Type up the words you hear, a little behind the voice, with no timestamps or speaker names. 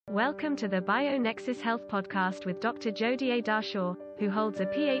Welcome to the BioNexus Health Podcast with Dr. Jodi A. Darshaw, who holds a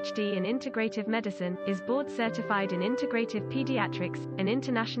PhD in integrative medicine, is board certified in integrative pediatrics, an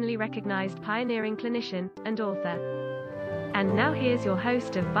internationally recognized pioneering clinician, and author. And now here's your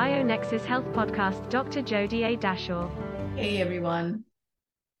host of BioNexus Health Podcast, Dr. Jodi A. Darshaw. Hey everyone.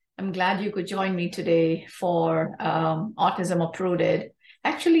 I'm glad you could join me today for Autism Uprooted.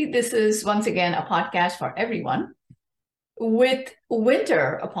 Actually, this is once again a podcast for everyone. With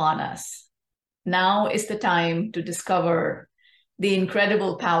winter upon us, now is the time to discover the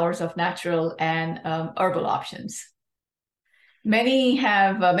incredible powers of natural and herbal options. Many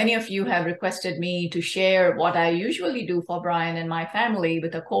of you have requested me to share what I usually do for Brian and my family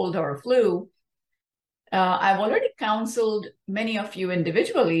with a cold or a flu. I've already counseled many of you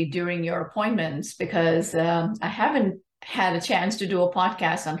individually during your appointments because I haven't had a chance to do a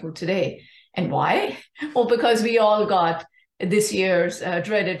podcast until today. And why? Well, because we all got this year's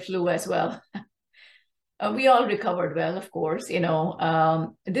dreaded flu as well. We all recovered well, of course.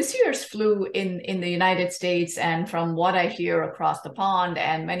 This year's flu in the United States, and from what I hear across the pond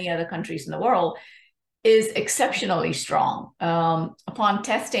and many other countries in the world, is exceptionally strong. Upon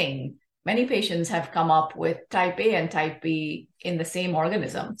testing, many patients have come up with type A and type B in the same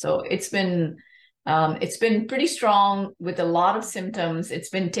organism. So it's been pretty strong with a lot of symptoms. It's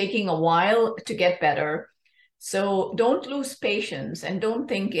been taking a while to get better. So don't lose patience and don't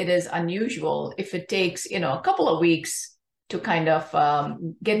think it is unusual if it takes, a couple of weeks to kind of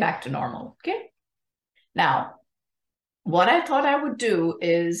get back to normal. Okay. Now, what I thought I would do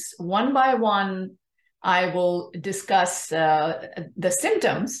is one by one, I will discuss the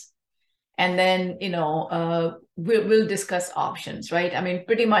symptoms. And then, we'll discuss options, right? I mean,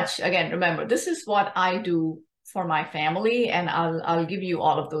 pretty much, again, remember, this is what I do for my family, and I'll give you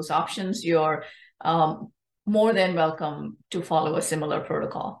all of those options. You're more than welcome to follow a similar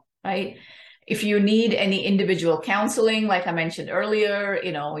protocol, right? If you need any individual counseling, like I mentioned earlier,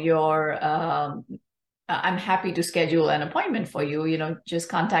 I'm happy to schedule an appointment for you. Just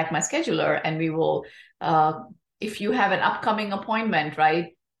contact my scheduler, and we will, if you have an upcoming appointment,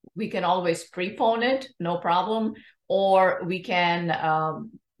 right? We can always prepone it, no problem, or we can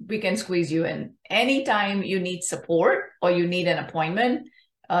squeeze you in. Anytime you need support or you need an appointment,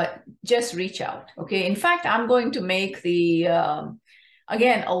 just reach out, okay? In fact, I'm going to make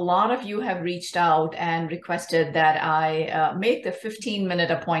again, a lot of you have reached out and requested that I make the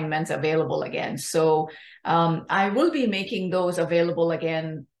 15-minute appointments available again. So I will be making those available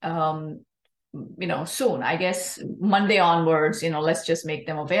again soon. I guess Monday onwards, let's just make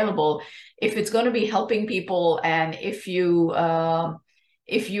them available. If it's going to be helping people, and if you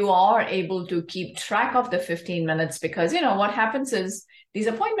are able to keep track of the 15 minutes, because what happens is these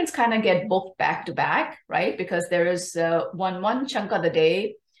appointments kind of get booked back to back, right? Because there is one chunk of the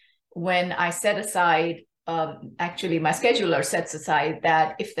day when I set aside, actually my scheduler sets aside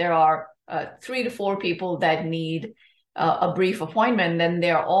that if there are 3 to 4 people that need a brief appointment, then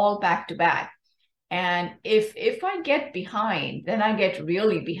they're all back to back. And if I get behind, then I get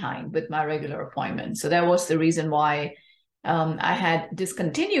really behind with my regular appointments. So that was the reason why I had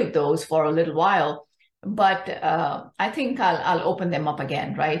discontinued those for a little while. But I think I'll open them up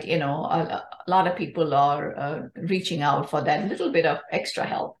again, right? A lot of people are reaching out for that little bit of extra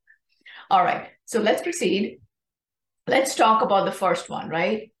help. All right, so let's proceed. Let's talk about the first one,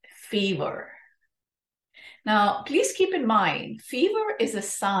 right? Fever. Now, please keep in mind, fever is a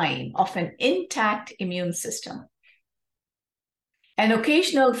sign of an intact immune system. An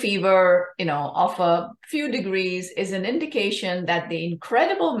occasional fever, of a few degrees is an indication that the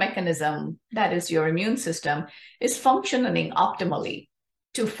incredible mechanism, that is your immune system, is functioning optimally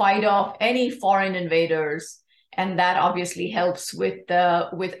to fight off any foreign invaders. And that obviously helps with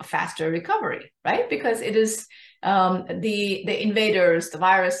faster recovery, right? Because it is the invaders, the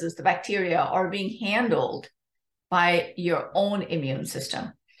viruses, the bacteria are being handled by your own immune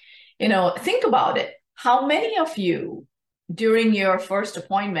system. Think about it. How many of you during your first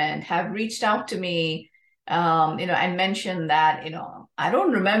appointment have reached out to me, and mentioned that, I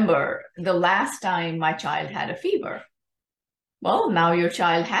don't remember the last time my child had a fever. Well, now your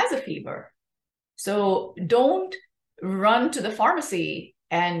child has a fever. So don't run to the pharmacy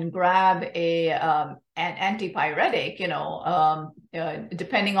and grab an antipyretic,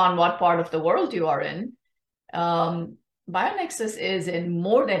 depending on what part of the world you are in. BioNexus is in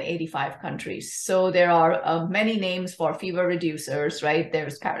more than 85 countries. So there are many names for fever reducers, right?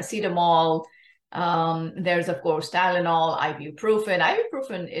 There's paracetamol. There's, of course, Tylenol, ibuprofen.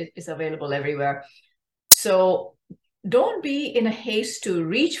 Ibuprofen is available everywhere. So don't be in a haste to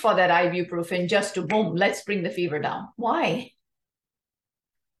reach for that ibuprofen just to, boom, let's bring the fever down. Why?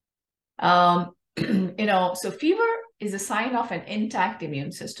 So fever is a sign of an intact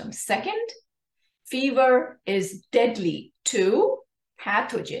immune system. Second, fever is deadly to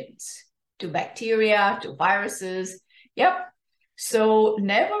pathogens, to bacteria, to viruses. Yep. So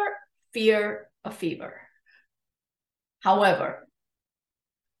never fear a fever. However,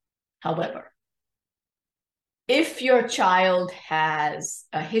 if your child has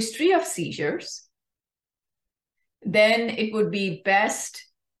a history of seizures, then it would be best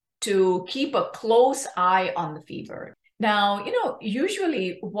to keep a close eye on the fever. Now,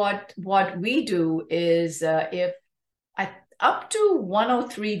 usually what we do is if up to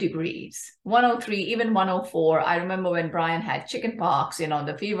 103 degrees, 103, even 104. I remember when Brian had chickenpox,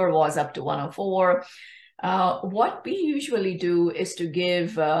 the fever was up to 104. What we usually do is to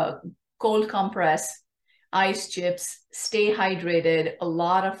give cold compress, ice chips, stay hydrated, a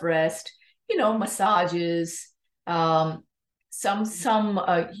lot of rest, massages, some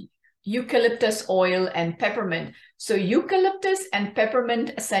eucalyptus oil and peppermint. So eucalyptus and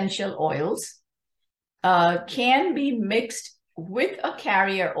peppermint essential oils can be mixed with a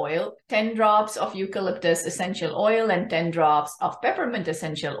carrier oil, 10 drops of eucalyptus essential oil and 10 drops of peppermint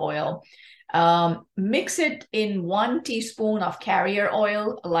essential oil. Mix it in 1 teaspoon of carrier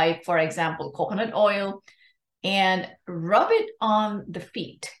oil, like, for example, coconut oil, and rub it on the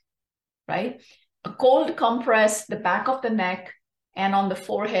feet, right? A cold compress, the back of the neck and on the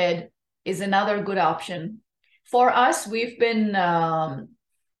forehead is another good option. For us, we've been,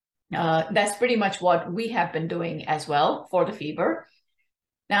 that's pretty much what we have been doing as well for the fever.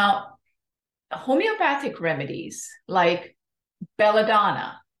 Now, homeopathic remedies like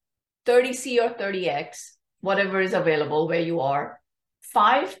belladonna, 30C or 30X, whatever is available where you are,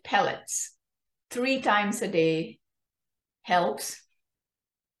 5 pellets, 3 times a day helps.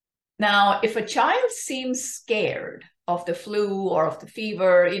 Now, if a child seems scared of the flu or of the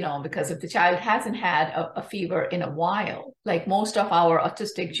fever, because if the child hasn't had a fever in a while, like most of our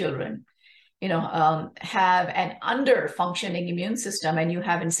autistic children, have an under-functioning immune system and you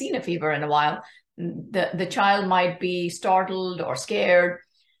haven't seen a fever in a while, the child might be startled or scared.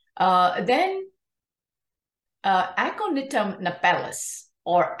 Then Aconitum napellus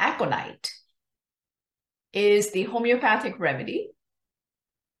or aconite is the homeopathic remedy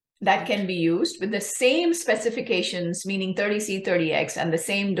that can be used with the same specifications, meaning 30C, 30X, and the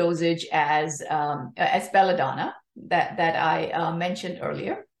same dosage as belladonna that I mentioned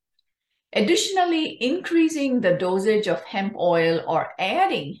earlier. Additionally, increasing the dosage of hemp oil or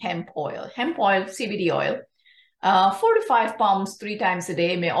adding hemp oil, CBD oil, 4 to 5 pumps 3 times a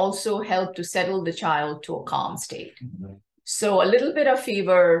day may also help to settle the child to a calm state. Mm-hmm. So a little bit of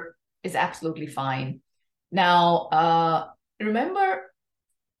fever is absolutely fine. Now, remember,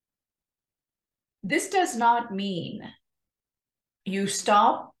 this does not mean you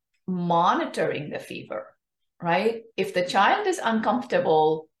stop monitoring the fever, right? If the child is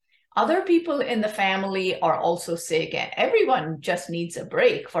uncomfortable, other people in the family are also sick, and everyone just needs a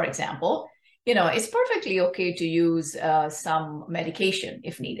break, for example, it's perfectly okay to use some medication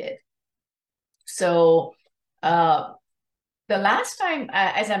if needed. So the last time,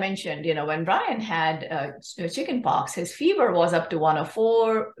 as I mentioned, when Brian had chickenpox, his fever was up to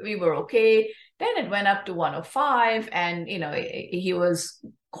 104. We were okay. Then it went up to 105, and he was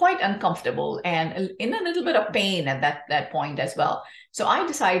quite uncomfortable and in a little bit of pain at that point as well. So I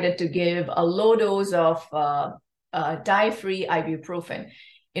decided to give a low dose of dye-free ibuprofen.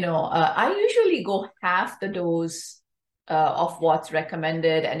 I usually go half the dose of what's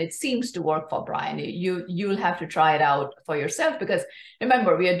recommended, and it seems to work for Brian. You'll have to try it out for yourself, because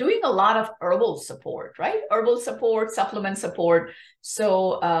remember, we are doing a lot of herbal support, right? Herbal support, supplement support.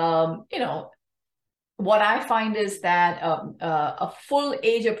 So what I find is that a full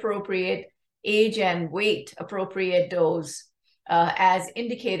age and weight appropriate dose, as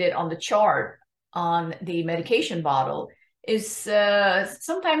indicated on the chart on the medication bottle, is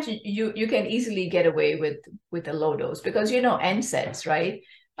sometimes you can easily get away with a low dose, because NSAIDs, right?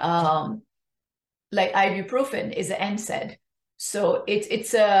 Like ibuprofen is an NSAID, so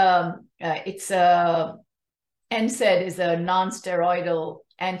it's a NSAID is a non-steroidal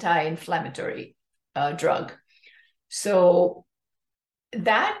anti-inflammatory drug, so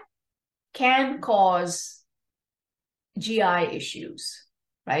that can cause GI issues,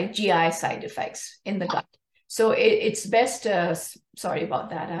 right? GI side effects in the gut. So it's best, sorry about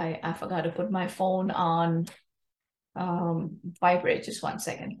that. I forgot to put my phone on vibrate. Just 1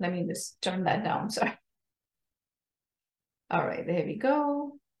 second. Let me just turn that down. Sorry. All right, there we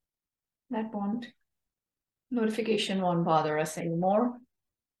go. Notification won't bother us anymore.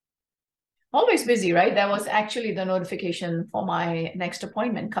 Always busy, right? That was actually the notification for my next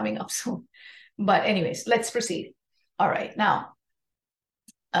appointment coming up soon. But anyways, let's proceed. All right, now,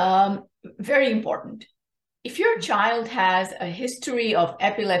 very important. If your child has a history of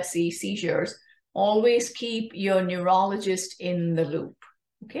epilepsy, seizures, always keep your neurologist in the loop,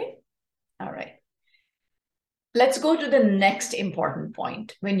 okay? All right. Let's go to the next important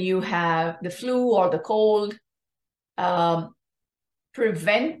point. When you have the flu or the cold,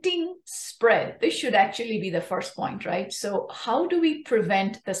 preventing spread. This should actually be the first point, right? So how do we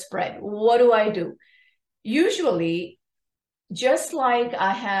prevent the spread? What do I do? Usually, just like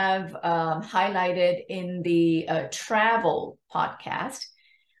I have highlighted in the travel podcast,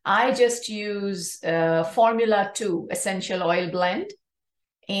 I just use Formula 2 essential oil blend,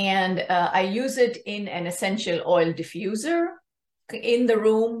 and I use it in an essential oil diffuser in the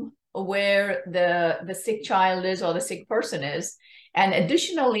room where the sick child is or the sick person is. And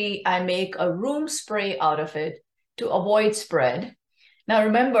additionally, I make a room spray out of it to avoid spread. Now,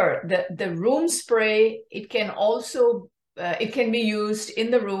 remember, the room spray, it can also, it can be used in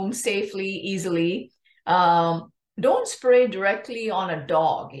the room safely, easily. Don't spray directly on a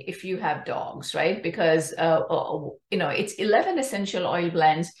dog if you have dogs, right? Because, it's 11 essential oil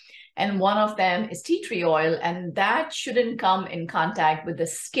blends, and one of them is tea tree oil, and that shouldn't come in contact with the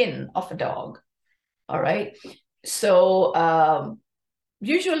skin of a dog, all right? So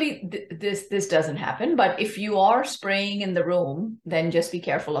usually this doesn't happen, but if you are spraying in the room, then just be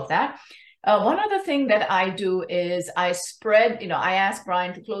careful of that. One other thing that I do is I spread, I ask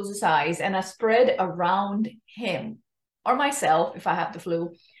Brian to close his eyes and I spread around him or myself if I have the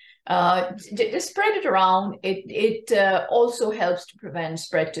flu. Just spread it around. It also helps to prevent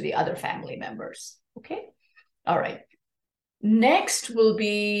spread to the other family members. Okay. All right. Next will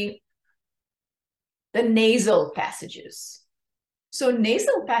be the nasal passages. So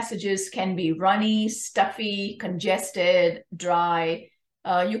nasal passages can be runny, stuffy, congested, dry.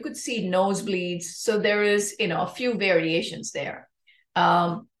 You could see nosebleeds. So there is, a few variations there.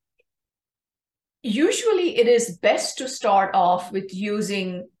 Usually it is best to start off with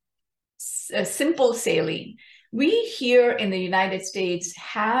using a simple saline. We here in the United States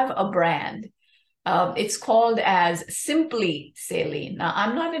have a brand. It's called as Simply Saline. Now,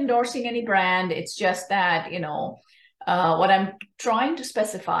 I'm not endorsing any brand. It's just that, what I'm trying to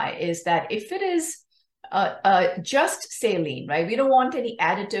specify is that if it is just saline, right? We don't want any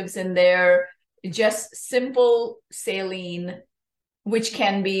additives in there, just simple saline, which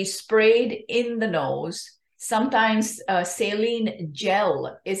can be sprayed in the nose. Sometimes saline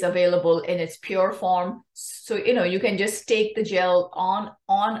gel is available in its pure form. So, you can just take the gel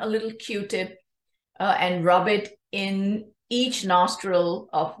on a little Q-tip and rub it in each nostril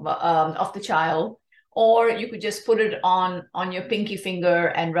of the child. Or you could just put it on your pinky finger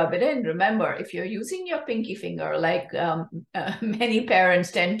and rub it in. Remember, if you're using your pinky finger, like many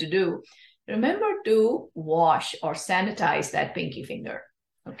parents tend to do, remember to wash or sanitize that pinky finger,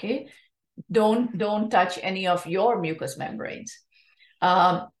 okay? Don't touch any of your mucous membranes.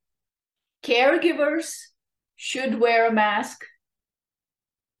 Caregivers should wear a mask.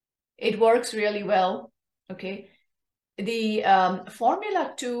 It works really well, okay? The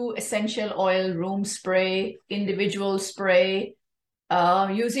Formula 2 essential oil room spray, individual spray,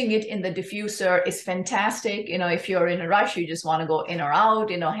 using it in the diffuser is fantastic. If you're in a rush, you just want to go in or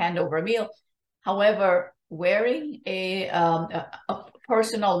out, hand over a meal. However, wearing a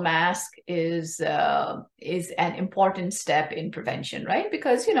personal mask is an important step in prevention, right?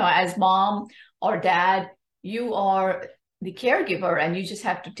 Because, as mom or dad, you are the caregiver and you just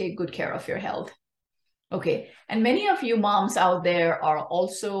have to take good care of your health. Okay, and many of you moms out there are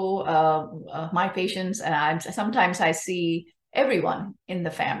also my patients, and sometimes I see everyone in the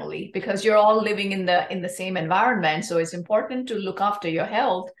family because you're all living in the same environment. So it's important to look after your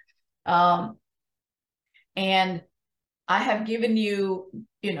health. And I have given you,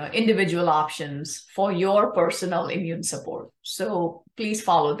 individual options for your personal immune support. So please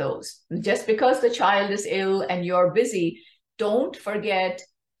follow those. Just because the child is ill and you're busy, don't forget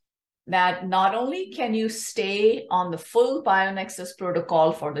that not only can you stay on the full BioNexus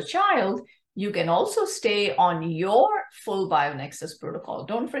protocol for the child, you can also stay on your full BioNexus protocol.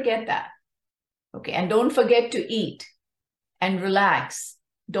 Don't forget that. Okay, and don't forget to eat and relax.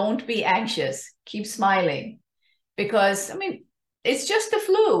 Don't be anxious. Keep smiling. Because, it's just the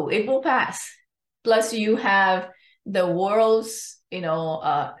flu. It will pass. Plus, you have the world's,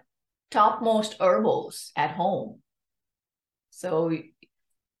 topmost herbals at home. So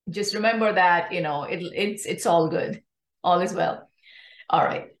just remember that, it's all good. All is well. All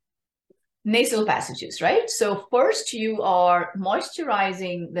right. nasal passages, right? So first you are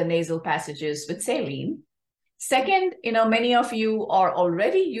moisturizing the nasal passages with saline. Second, many of you are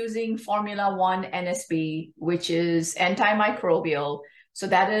already using Formula One NSB, which is antimicrobial. So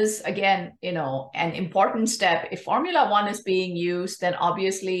that is, again, an important step. If Formula One is being used, then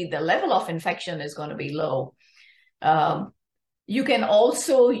obviously the level of infection is going to be low. You can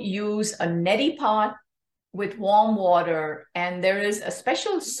also use a neti pot with warm water, and there is a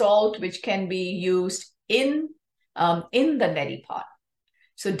special salt which can be used in the neti pot.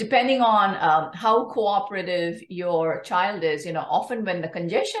 So depending on how cooperative your child is, often when the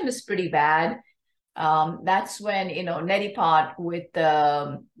congestion is pretty bad, that's when neti pot with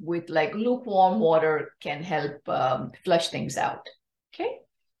like lukewarm water can help flush things out. Okay,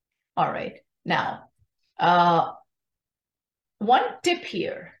 all right. Now, one tip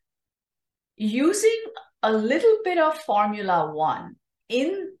here: using a little bit of Formula One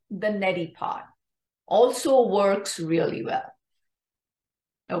in the neti pot also works really well.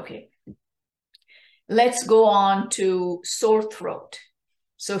 Okay, let's go on to sore throat.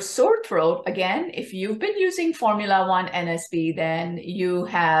 So sore throat, again, if you've been using Formula One NSB, then you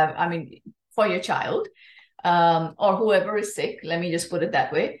have, for your child or whoever is sick, let me just put it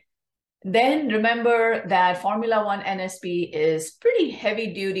that way. Then remember that Formula One NSB is pretty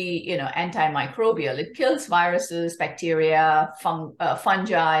heavy duty, antimicrobial. It kills viruses, bacteria,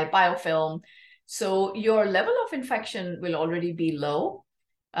 fungi, biofilm. So your level of infection will already be low.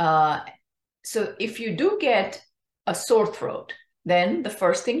 So if you do get a sore throat, then the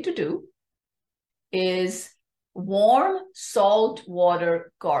first thing to do is warm salt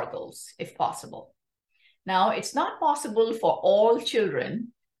water gargles, if possible. Now, it's not possible for all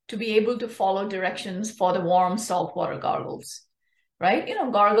children to be able to follow directions for the warm salt water gargles, right?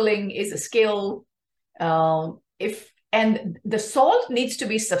 Gargling is a skill. And the salt needs to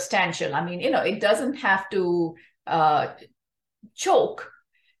be substantial. It doesn't have to choke,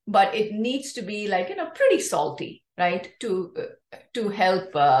 but it needs to be like, pretty salty, right? To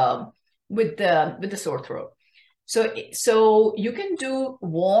help with the sore throat. So you can do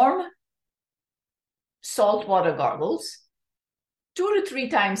warm saltwater gargles 2 to 3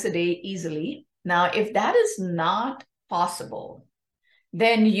 times a day easily. Now, if that is not possible,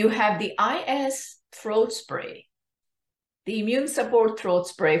 then you have the IS throat spray, the immune support throat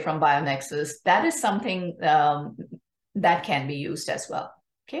spray from BioNexus. That is something that can be used as well.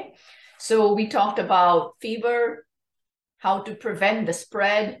 Okay, so we talked about fever, how to prevent the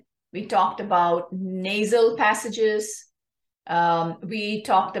spread. We talked about nasal passages. We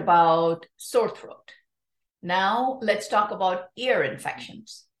talked about sore throat. Now let's talk about ear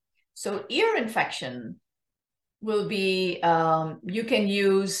infections. So ear infection will be, you can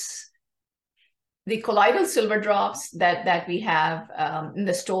use the colloidal silver drops that we have in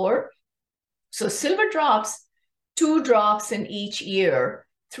the store. So silver drops, 2 drops in each ear,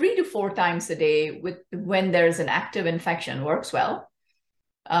 3 to 4 times a day when there's an active infection works well.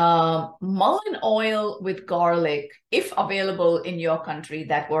 Mullein oil with garlic, if available in your country,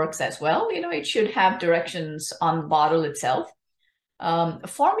 that works as well. It should have directions on the bottle itself.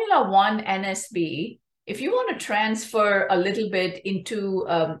 Formula One NSB, if you want to transfer a little bit into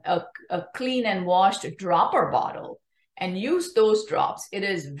a clean and washed dropper bottle and use those drops, it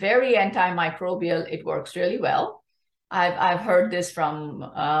is very antimicrobial. It works really well. I've heard this from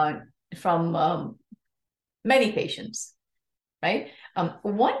many patients, right?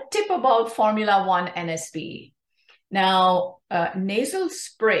 One tip about Formula One NSB. Now, nasal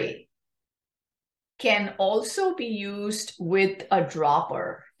spray can also be used with a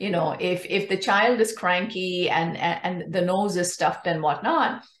dropper. If the child is cranky and the nose is stuffed and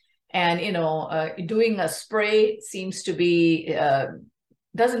whatnot, and doing a spray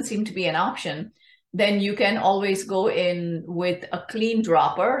doesn't seem to be an option, then you can always go in with a clean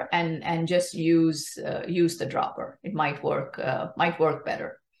dropper and just use the dropper. It might work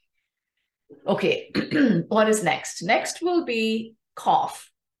better. Okay, what is next? Next will be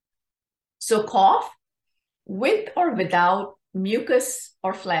cough. So cough, with or without mucus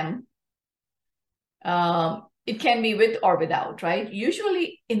or phlegm. It can be with or without, right?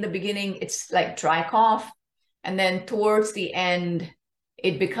 Usually in the beginning, it's like dry cough, and then towards the end,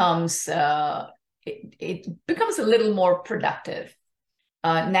 it becomes it becomes a little more productive.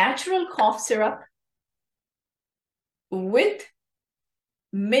 Natural cough syrup with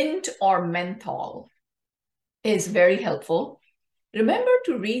mint or menthol is very helpful. Remember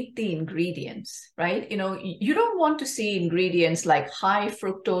to read the ingredients, right? You don't want to see ingredients like high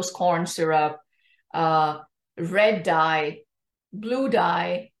fructose corn syrup, red dye, blue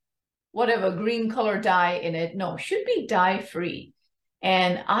dye, whatever, green color dye in it. No, should be dye free.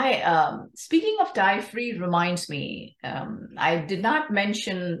 And speaking of dye-free reminds me, I did not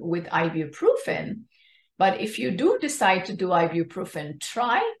mention with ibuprofen, but if you do decide to do ibuprofen,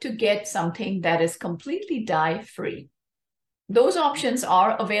 try to get something that is completely dye-free. Those options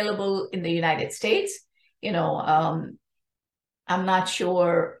are available in the United States. I'm not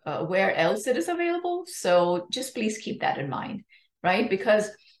sure where else it is available. So just please keep that in mind, right? Because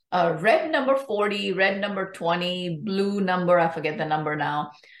red number 40, red number 20, blue number, I forget the number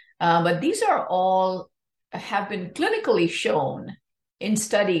now. But these are all have been clinically shown in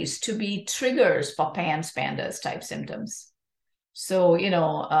studies to be triggers for PANS, PANDAS type symptoms. So,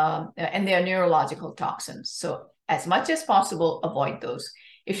 and they are neurological toxins. So as much as possible, avoid those.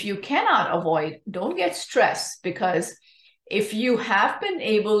 If you cannot avoid, don't get stressed, because if you have been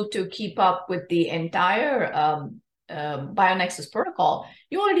able to keep up with the entire BioNexus protocol,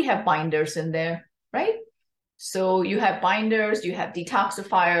 you already have binders in there, right? So you have binders, you have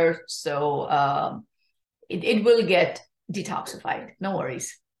detoxifiers, so it will get detoxified, no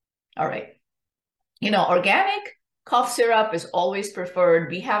worries. All right. Organic cough syrup is always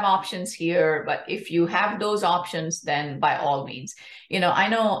preferred. We have options here, but if you have those options, then by all means. I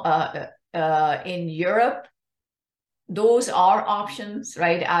know in Europe, those are options,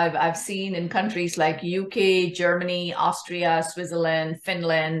 right? I've seen in countries like UK, Germany, Austria, Switzerland,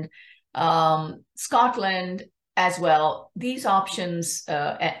 Finland, Scotland as well. These options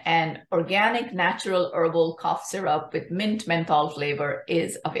and organic natural herbal cough syrup with mint menthol flavor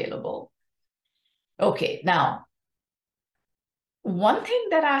is available. Okay, now, one thing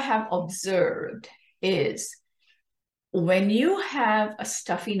that I have observed is when you have a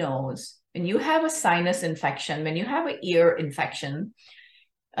stuffy nose, when you have a sinus infection, when you have an ear infection,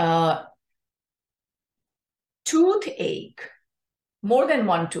 toothache, more than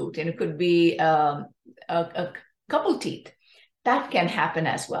one tooth, and it could be a couple teeth, that can happen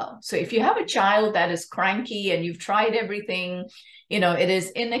as well. So if you have a child that is cranky and you've tried everything, it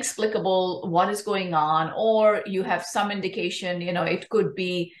is inexplicable what is going on, or you have some indication, it could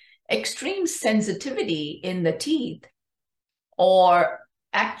be extreme sensitivity in the teeth or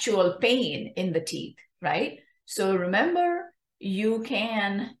actual pain in the teeth, right? So remember, you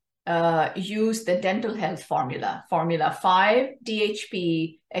can use the dental health formula 5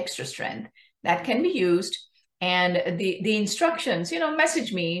 DHP extra strength. That can be used. And the instructions,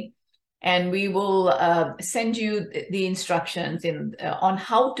 message me and we will send you the instructions on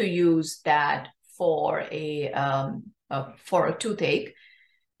how to use that for a toothache.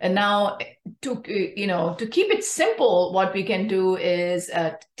 And now, to keep it simple, what we can do is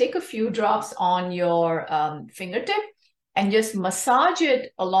take a few drops on your fingertip and just massage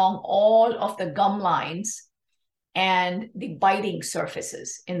it along all of the gum lines and the biting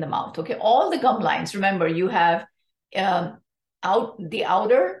surfaces in the mouth. Okay, all the gum lines. Remember, you have the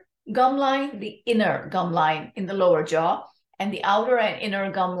outer gum line, the inner gum line in the lower jaw, and the outer and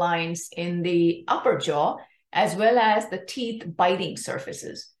inner gum lines in the upper jaw, as well as the teeth biting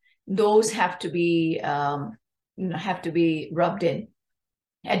surfaces. Those have to be rubbed in.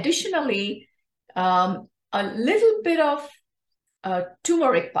 Additionally, a little bit of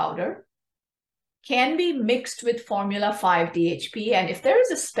turmeric powder can be mixed with Formula 5 DHP. And if there is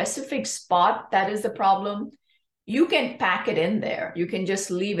a specific spot that is the problem, you can pack it in there. You can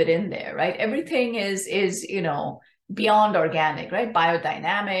just leave it in there, right? Everything is beyond organic, right?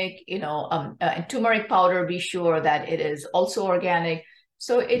 Biodynamic, and turmeric powder, be sure that it is also organic.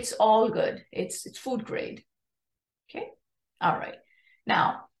 So it's all good. It's food grade. Okay. All right.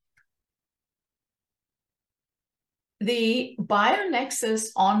 Now, the BioNexus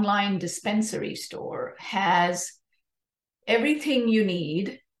online dispensary store has everything you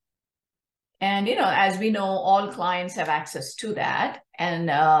need. And, as we know, all clients have access to that.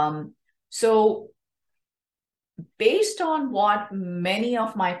 And so based on what many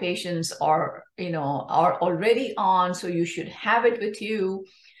of my patients are already on, so you should have it with you.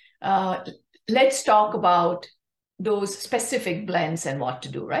 Let's talk about those specific blends and what to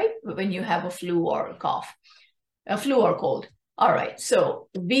do, right? When you have a flu or a cough. A flu or cold. All right, so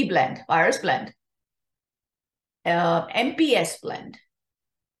V blend, virus blend, MPS blend,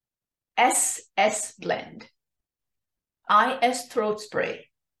 SS blend, IS throat spray,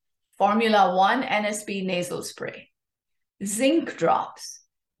 Formula 1 NSP nasal spray, zinc drops,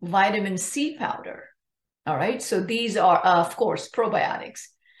 vitamin C powder. All right, so these are, of course, probiotics.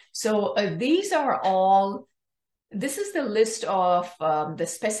 So these are all. This is the list of the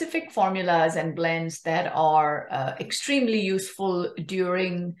specific formulas and blends that are extremely useful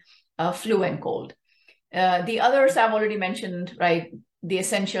during flu and cold. The others I've already mentioned, right? The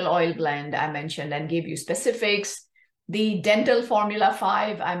essential oil blend I mentioned and gave you specifics. The dental formula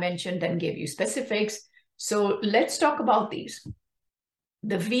 5, I mentioned and gave you specifics. So let's talk about these.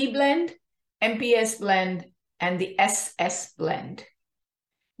 The V blend, MPS blend, and the SS blend.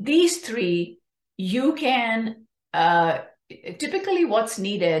 These three, you can, typically what's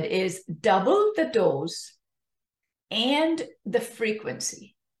needed is double the dose and the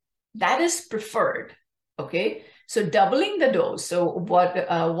frequency. That is preferred, okay? So doubling the dose, so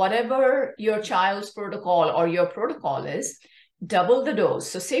whatever your child's protocol or your protocol is, double the dose.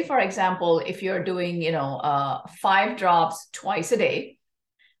 So say, for example, if you're doing, 5 drops twice a day,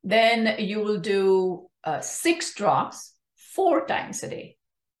 then you will do 6 drops 4 times a day,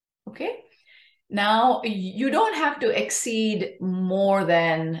 okay? Now, you don't have to exceed more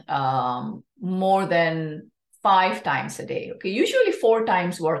than 5 times a day, okay? Usually 4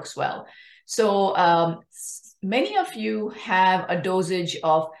 times works well. So many of you have a dosage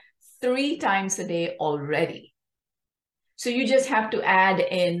of 3 times a day already. So you just have to add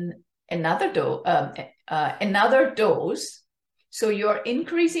in another dose. So you're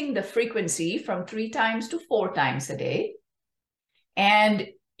increasing the frequency from 3 times to 4 times a day. And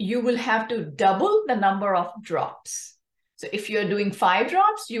you will have to double the number of drops. So if you're doing 5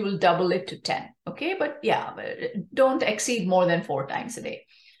 drops, you will double it to 10, okay? But yeah, don't exceed more than 4 times a day.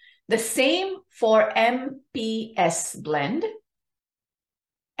 The same for MPS blend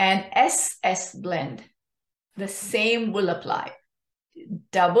and SS blend. The same will apply.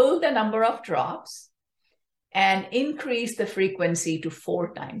 Double the number of drops and increase the frequency to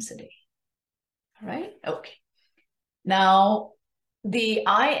 4 times a day. All right, okay. Now, the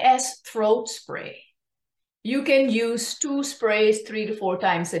IS throat spray. You can use 2 sprays 3 to 4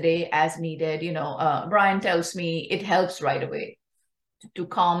 times a day as needed. Brian tells me it helps right away to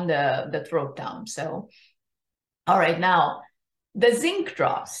calm the throat down. So, all right, now the zinc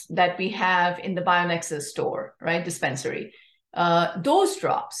drops that we have in the BioNexus store, right, dispensary, those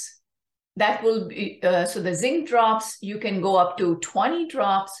drops, that will be, so the zinc drops, you can go up to 20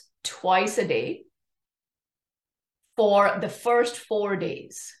 drops twice a day for the first 4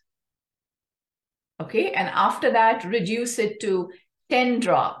 days. Okay, and after that, reduce it to 10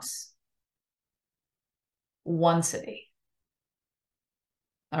 drops once a day.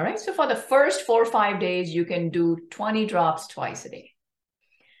 All right, so for the first 4 or 5 days, you can do 20 drops twice a day.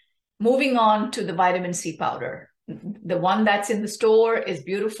 Moving on to the vitamin C powder. The one that's in the store is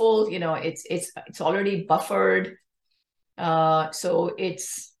beautiful. It's already buffered. So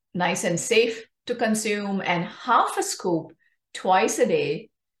it's nice and safe to consume, and half a scoop twice a day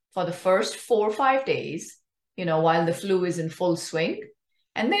for the first 4 or 5 days, while the flu is in full swing.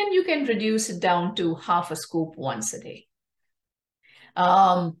 And then you can reduce it down to half a scoop once a day.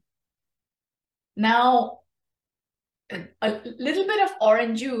 Now, a little bit of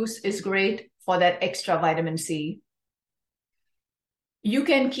orange juice is great for that extra vitamin C. You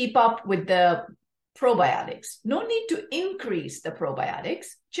can keep up with the probiotics. No need to increase the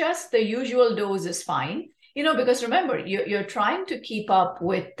probiotics. Just the usual dose is fine. Because remember, you're trying to keep up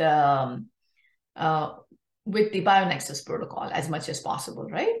with the BioNexus protocol as much as possible,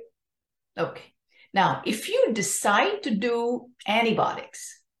 right? Okay. Now, if you decide to do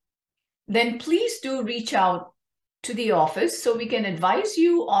antibiotics, then please do reach out to the office so we can advise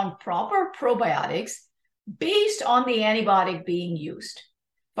you on proper probiotics based on the antibiotic being used.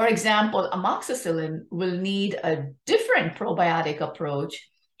 For example, amoxicillin will need a different probiotic approach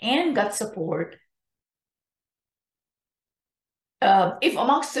and gut support if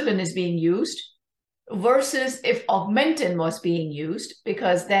amoxicillin is being used versus if Augmentin was being used,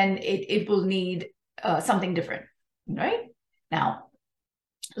 because then it will need something different, right? Now,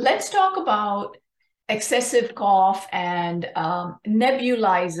 let's talk about excessive cough and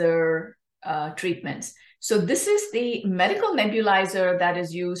nebulizer treatments. So this is the medical nebulizer that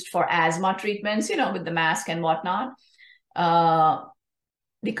is used for asthma treatments, with the mask and whatnot.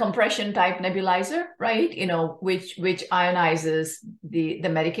 The compression type nebulizer, right? Which ionizes the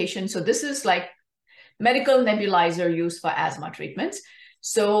medication. So this is like medical nebulizer used for asthma treatments.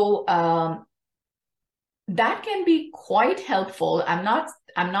 So that can be quite helpful. I'm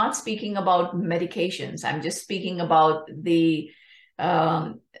not speaking about medications. I'm just speaking about the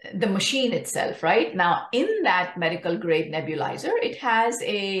machine itself, right? Now, in that medical grade nebulizer, it has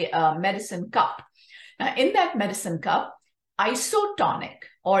a medicine cup. Now, in that medicine cup, isotonic,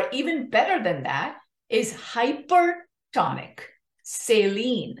 or even better than that, is hypertonic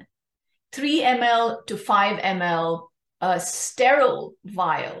saline, 3 ml to 5 ml sterile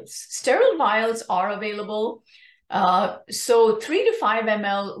vials. Sterile vials are available. So 3 to 5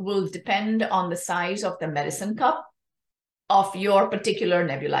 ml will depend on the size of the medicine cup of your particular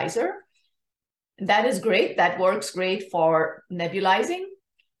nebulizer. That is great. That works great for nebulizing.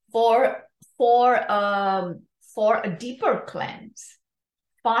 For a deeper cleanse,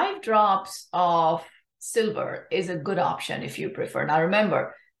 5 drops of silver is a good option if you prefer. Now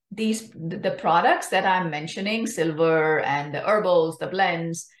remember, the products that I'm mentioning, silver and the herbals, the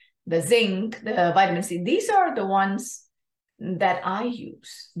blends, the zinc, the vitamin C, these are the ones that I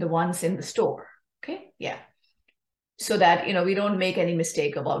use, the ones in the store. Okay, yeah. So that, we don't make any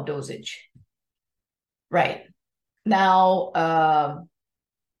mistake about dosage. Right. Now,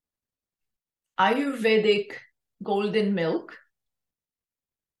 Ayurvedic golden milk,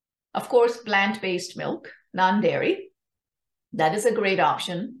 of course, plant-based milk, non-dairy. That is a great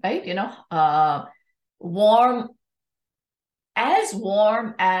option, right? Warm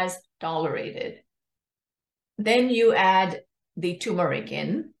as tolerated. Then you add the turmeric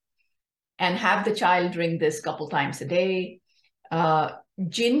in and have the child drink this a couple times a day.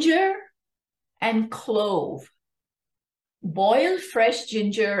 Ginger and clove. Boil fresh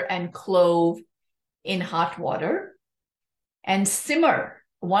ginger and clove in hot water and simmer.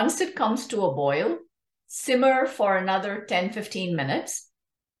 Once it comes to a boil, simmer for another 10-15 minutes.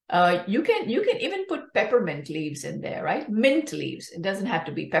 You can even put peppermint leaves in there, right? Mint leaves. It doesn't have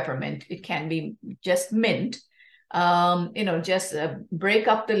to be peppermint. It can be just mint. Just break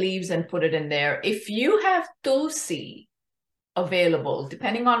up the leaves and put it in there. If you have tulsi available,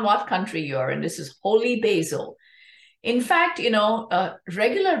 depending on what country you're in, this is holy basil. In fact,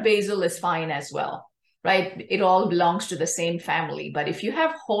 regular basil is fine as well, right? It all belongs to the same family. But if you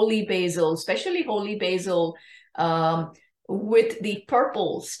have holy basil, especially holy basil with the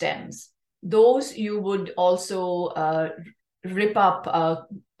purple stems, those you would also rip up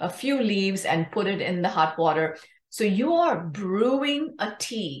a few leaves and put it in the hot water. So you are brewing a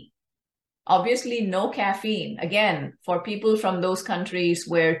tea. Obviously, no caffeine. Again, for people from those countries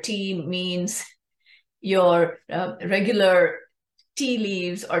where tea means your regular tea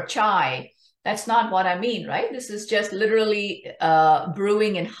leaves or chai, that's not what I mean, right? This is just literally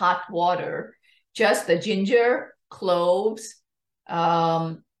brewing in hot water, just the ginger, cloves.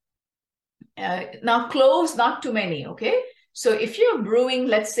 Now, cloves, not too many, okay? So if you're brewing,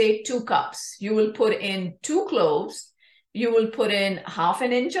 let's say 2 cups, you will put in 2 cloves, you will put in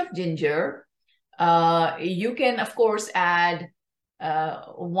 1/2 inch of ginger. You can, of course, add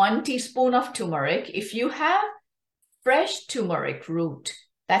 1 teaspoon of turmeric. If you have fresh turmeric root,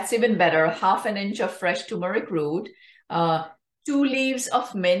 that's even better. 1/2 inch of fresh turmeric root, 2 leaves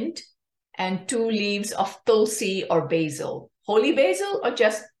of mint, and 2 leaves of tulsi or basil. Holy basil or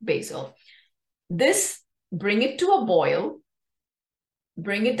just basil. This, bring it to a boil,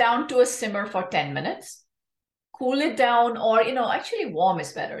 bring it down to a simmer for 10 minutes, cool it down, or, actually warm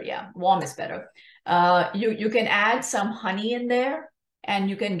is better. Yeah, warm is better. You can add some honey in there and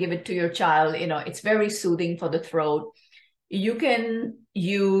you can give it to your child. It's very soothing for the throat. You can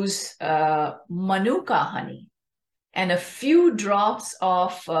use manuka honey and a few drops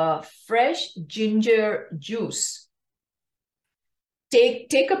of fresh ginger juice.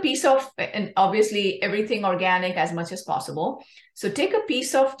 Take a piece of, and obviously everything organic as much as possible. So take a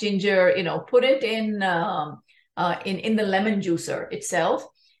piece of ginger, put it in the lemon juicer itself,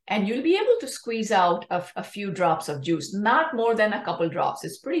 and you'll be able to squeeze out a few drops of juice, not more than a couple drops.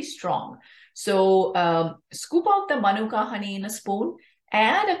 It's pretty strong. So scoop out the manuka honey in a spoon,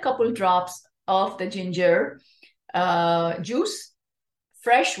 add a couple drops of the ginger juice,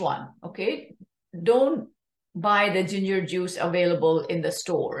 fresh one, okay? Don't buy the ginger juice available in the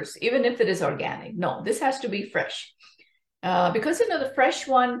stores, even if it is organic. No, this has to be fresh. Because, the fresh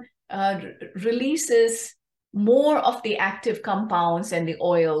one releases more of the active compounds and the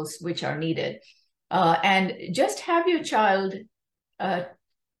oils which are needed. And just have your child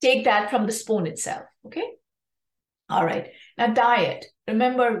take that from the spoon itself, okay? All right, now diet.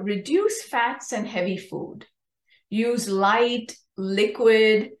 Remember, reduce fats and heavy food. Use light,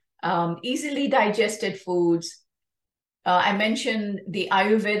 liquid, easily digested foods. I mentioned the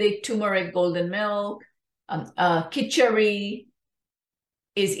Ayurvedic turmeric golden milk. Khichdi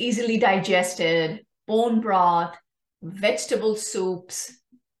is easily digested. Bone broth, vegetable soups,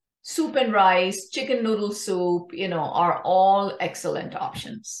 soup and rice, chicken noodle soup, are all excellent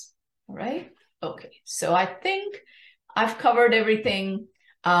options. All right. Okay. So I think I've covered everything.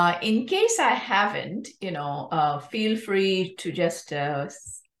 In case I haven't, feel free to just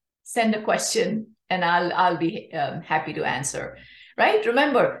send a question and I'll be happy to answer. Right.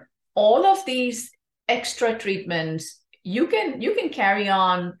 Remember, all of these extra treatments, you can carry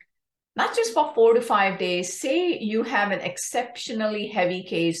on not just for 4 to 5 days. Say you have an exceptionally heavy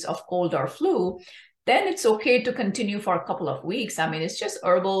case of cold or flu, then it's okay to continue for a couple of weeks. I mean, it's just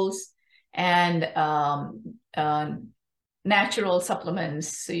herbals and natural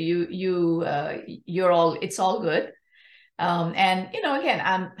supplements. So it's all good. And, again,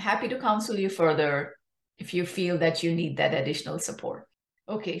 I'm happy to counsel you further if you feel that you need that additional support.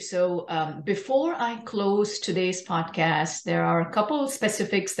 Okay, so before I close today's podcast, there are a couple of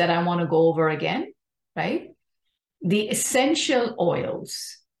specifics that I want to go over again, right? The essential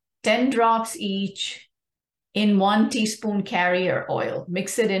oils, 10 drops each in 1 teaspoon carrier oil.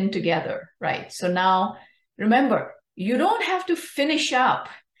 Mix it in together, right? So now, remember, you don't have to finish up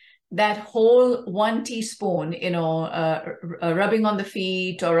that whole 1 teaspoon, rubbing on the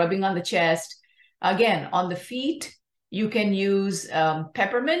feet or rubbing on the chest. Again, on the feet, you can use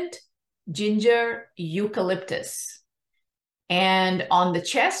peppermint, ginger, eucalyptus. And on the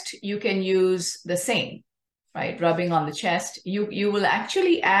chest, you can use the same, right? Rubbing on the chest. You will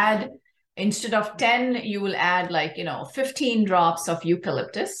actually add, instead of 10, you will add 15 drops of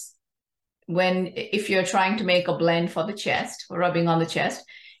eucalyptus if you're trying to make a blend for the chest, for rubbing on the chest.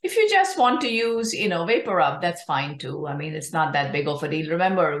 If you just want to use, vapor rub, that's fine too. I mean, it's not that big of a deal.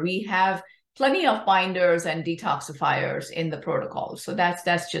 Remember, we have plenty of binders and detoxifiers in the protocol. So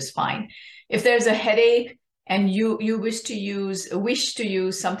that's just fine. If there's a headache and you wish to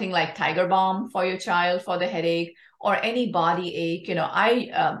use something like Tiger Balm for your child for the headache, or any body ache,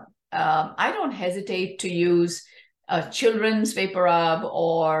 I don't hesitate to use a children's vapor rub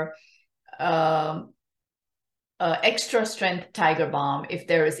or extra strength Tiger Balm if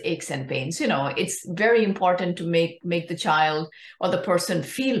there is aches and pains. It's very important to make the child or the person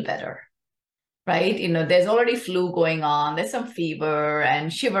feel better, right? There's already flu going on, there's some fever,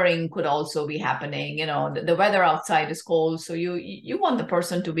 and shivering could also be happening. The weather outside is cold, so you want the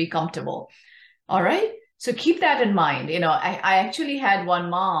person to be comfortable. All right, so keep that in mind. I actually had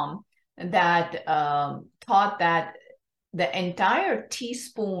one mom that thought that the entire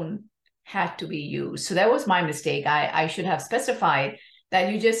teaspoon had to be used. So that was my mistake. I should have specified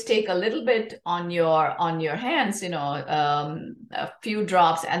that you just take a little bit on your hands, a few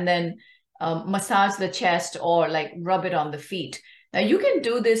drops, and then massage the chest or rub it on the feet. Now you can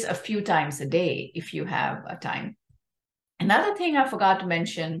do this a few times a day if you have a time. Another thing I forgot to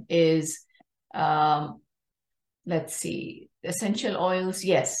mention is, let's see, essential oils.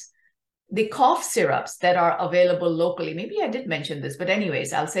 Yes. The cough syrups that are available locally. Maybe I did mention this, but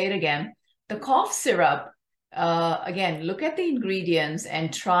anyways, I'll say it again. The cough syrup, again, look at the ingredients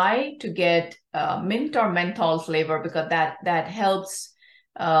and try to get mint or menthol flavor, because that helps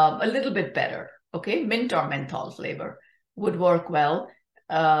a little bit better. Okay, mint or menthol flavor would work well.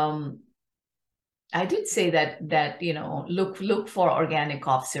 I did say that look for organic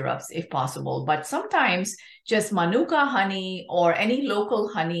cough syrups if possible, but sometimes just Manuka honey or any local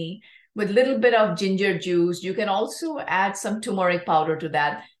honey with a little bit of ginger juice. You can also add some turmeric powder to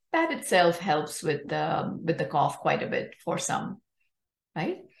that. That itself helps with the cough quite a bit for some,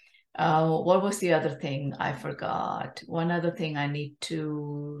 right? What was the other thing I forgot? One other thing I need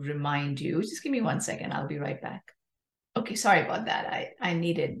to remind you. Just give me 1 second. I'll be right back. Okay, sorry about that. I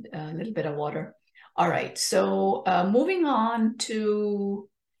needed a little bit of water. All right, so moving on to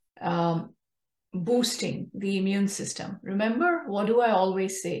boosting the immune system. Remember, what do I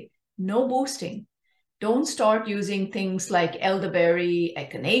always say? No boosting. Don't start using things like elderberry,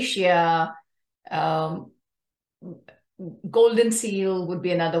 echinacea, golden seal would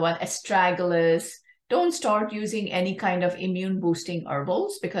be another one, astragalus. Don't start using any kind of immune boosting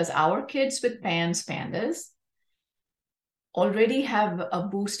herbals, because our kids with pandas already have a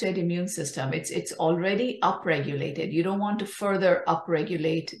boosted immune system. It's already upregulated. You don't want to further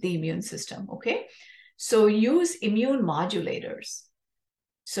upregulate the immune system, okay? So use immune modulators.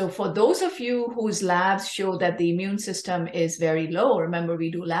 So for those of you whose labs show that the immune system is very low, remember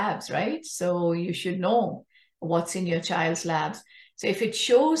we do labs, right? So you should know what's in your child's labs. So if it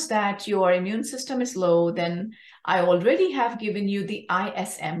shows that your immune system is low, then I already have given you the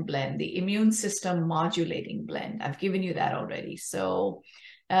ISM blend, the immune system modulating blend. I've given you that already. So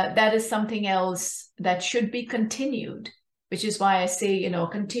that is something else that should be continued, which is why I say,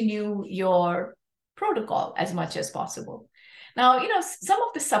 continue your protocol as much as possible. Now, some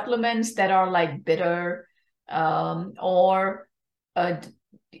of the supplements that are like bitter or,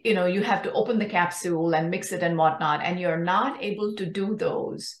 you have to open the capsule and mix it and whatnot, and you're not able to do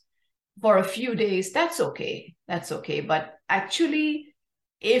those for a few days, that's okay. That's okay. But actually,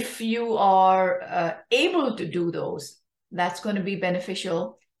 if you are able to do those, that's going to be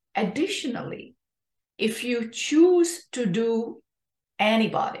beneficial. Additionally, if you choose to do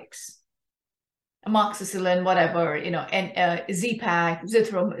antibiotics, amoxicillin, whatever, and Z-Pak,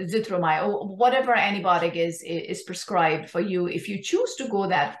 zithromycin, or whatever antibiotic is prescribed for you, if you choose to go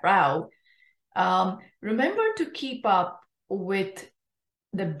that route, Remember to keep up with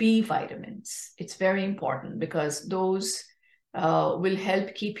the B vitamins. It's very important because those will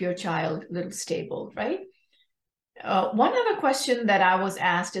help keep your child a little stable, right? One other question that I was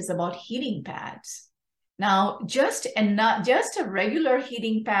asked is about heating pads. Now, just a regular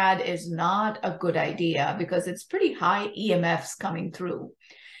heating pad is not a good idea because it's pretty high EMFs coming through.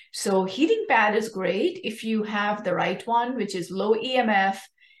 So heating pad is great if you have the right one, which is low EMF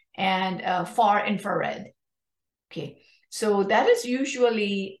and far infrared. Okay, so that is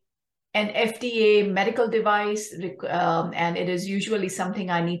usually an FDA medical device, and it is usually something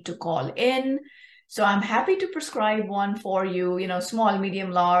I need to call in. So I'm happy to prescribe one for you, small,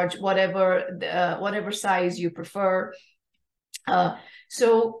 medium, large, whatever size you prefer.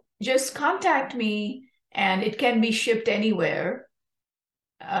 So just contact me, and it can be shipped anywhere.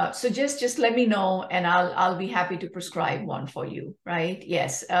 So just let me know, and I'll be happy to prescribe one for you. Right?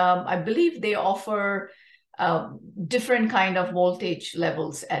 Yes, I believe they offer different kind of voltage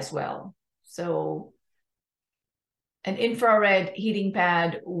levels as well. So an infrared heating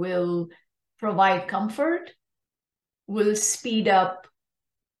pad will provide comfort, will speed up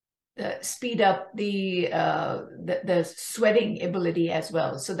the sweating ability as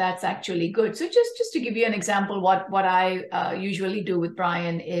well. So that's actually good. So just to give you an example, what I usually do with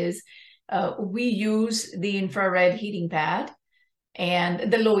Brian is we use the infrared heating pad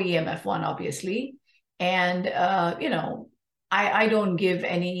and the low EMF one, obviously. And I don't give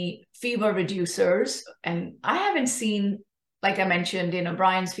any fever reducers, and I haven't seen, like I mentioned,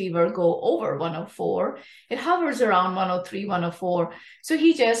 Brian's fever go over 104. It hovers around 103, 104. So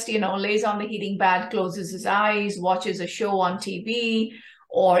he just, lays on the heating pad, closes his eyes, watches a show on TV,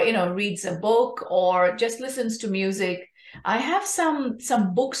 or, reads a book, or just listens to music. I have some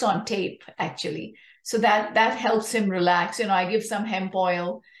books on tape, actually. So that helps him relax. I give some hemp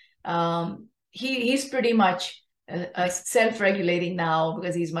oil. He's pretty much self-regulating now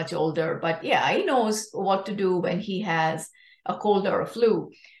because he's much older. But yeah, he knows what to do when he has a cold or a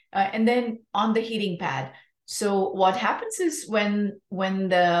flu. And then on the heating pad. So what happens is when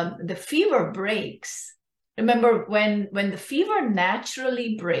the fever breaks, remember when the fever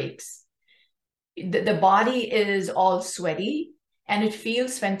naturally breaks, the body is all sweaty and it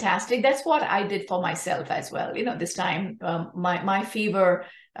feels fantastic. That's what I did for myself as well. This time my fever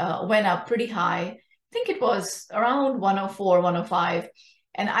went up pretty high. I think it was around 104, 105.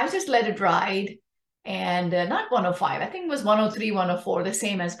 And I just let it ride. And not 105, I think it was 103, 104, the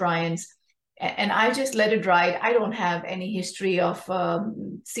same as Brian's. And I just let it ride. I don't have any history of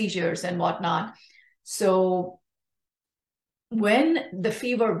seizures and whatnot. So when the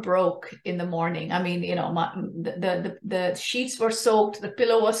fever broke in the morning, I mean, the sheets were soaked, the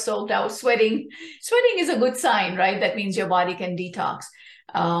pillow was soaked, I was sweating. Sweating is a good sign, right? That means your body can detox.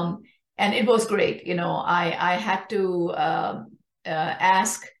 And it was great. I had to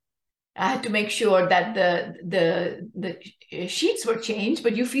ask. I had to make sure that the sheets were changed,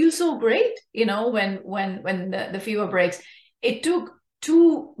 but you feel so great, when the fever breaks. It took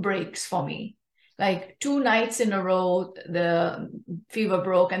 2 breaks for me, like 2 nights in a row, the fever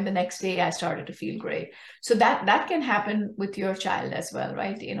broke, and the next day I started to feel great. So that can happen with your child as well,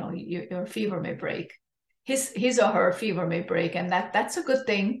 right? Your fever may break. His or her fever may break, and that's a good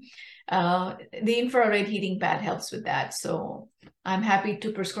thing. The infrared heating pad helps with that. So I'm happy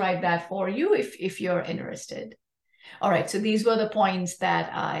to prescribe that for you if you're interested. All right, so these were the points that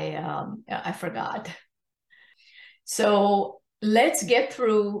I forgot. So let's get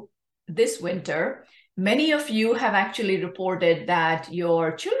through this winter. Many of you have actually reported that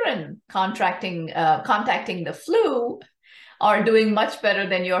your children contacting the flu are doing much better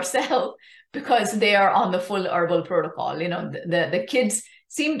than yourself because they are on the full herbal protocol. The kids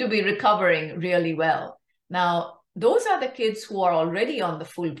seem to be recovering really well. Now, those are the kids who are already on the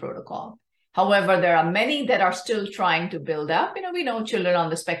full protocol. However, there are many that are still trying to build up. We know children on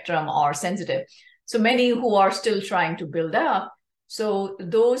the spectrum are sensitive. So many who are still trying to build up. So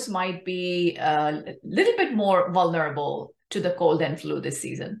those might be a little bit more vulnerable to the cold and flu this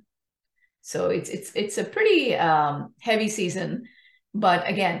season. So it's a pretty heavy season. But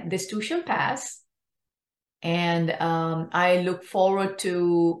again, this too shall pass. And I look forward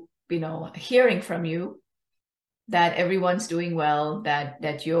to, hearing from you that everyone's doing well,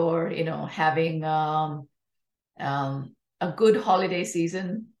 that you're, having a good holiday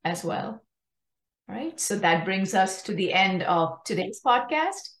season as well. All right. So that brings us to the end of today's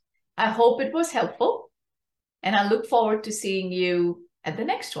podcast. I hope it was helpful, and I look forward to seeing you at the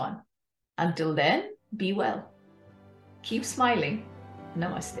next one. Until then, be well. Keep smiling.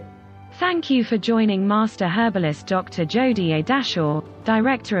 Namaste. Thank you for joining Master Herbalist Dr. Jody A. Dashaw,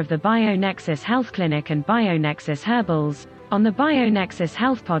 Director of the BioNexus Health Clinic and BioNexus Herbals, on the BioNexus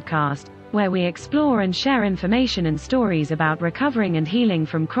Health Podcast, where we explore and share information and stories about recovering and healing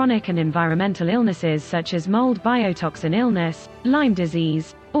from chronic and environmental illnesses such as mold biotoxin illness, Lyme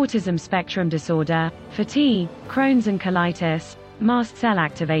disease, autism spectrum disorder, fatigue, Crohn's and colitis, mast cell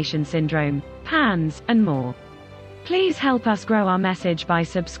activation syndrome, PANS, and more. Please help us grow our message by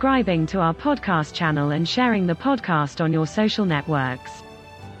subscribing to our podcast channel and sharing the podcast on your social networks.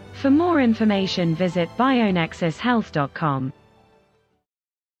 For more information, visit bionexushealth.com.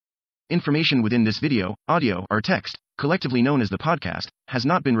 Information within this video, audio, or text, collectively known as the podcast, has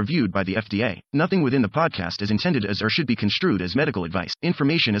not been reviewed by the FDA. Nothing within the podcast is intended as or should be construed as medical advice.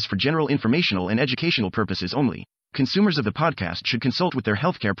 Information is for general informational and educational purposes only. Consumers of the podcast should consult with their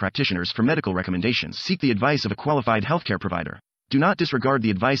healthcare practitioners for medical recommendations. Seek the advice of a qualified healthcare provider. Do not disregard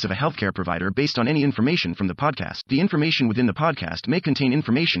the advice of a healthcare provider based on any information from the podcast. The information within the podcast may contain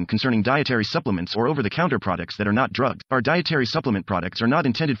information concerning dietary supplements or over-the-counter products that are not drugged. Our dietary supplement products are not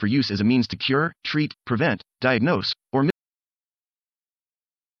intended for use as a means to cure, treat, prevent, diagnose, or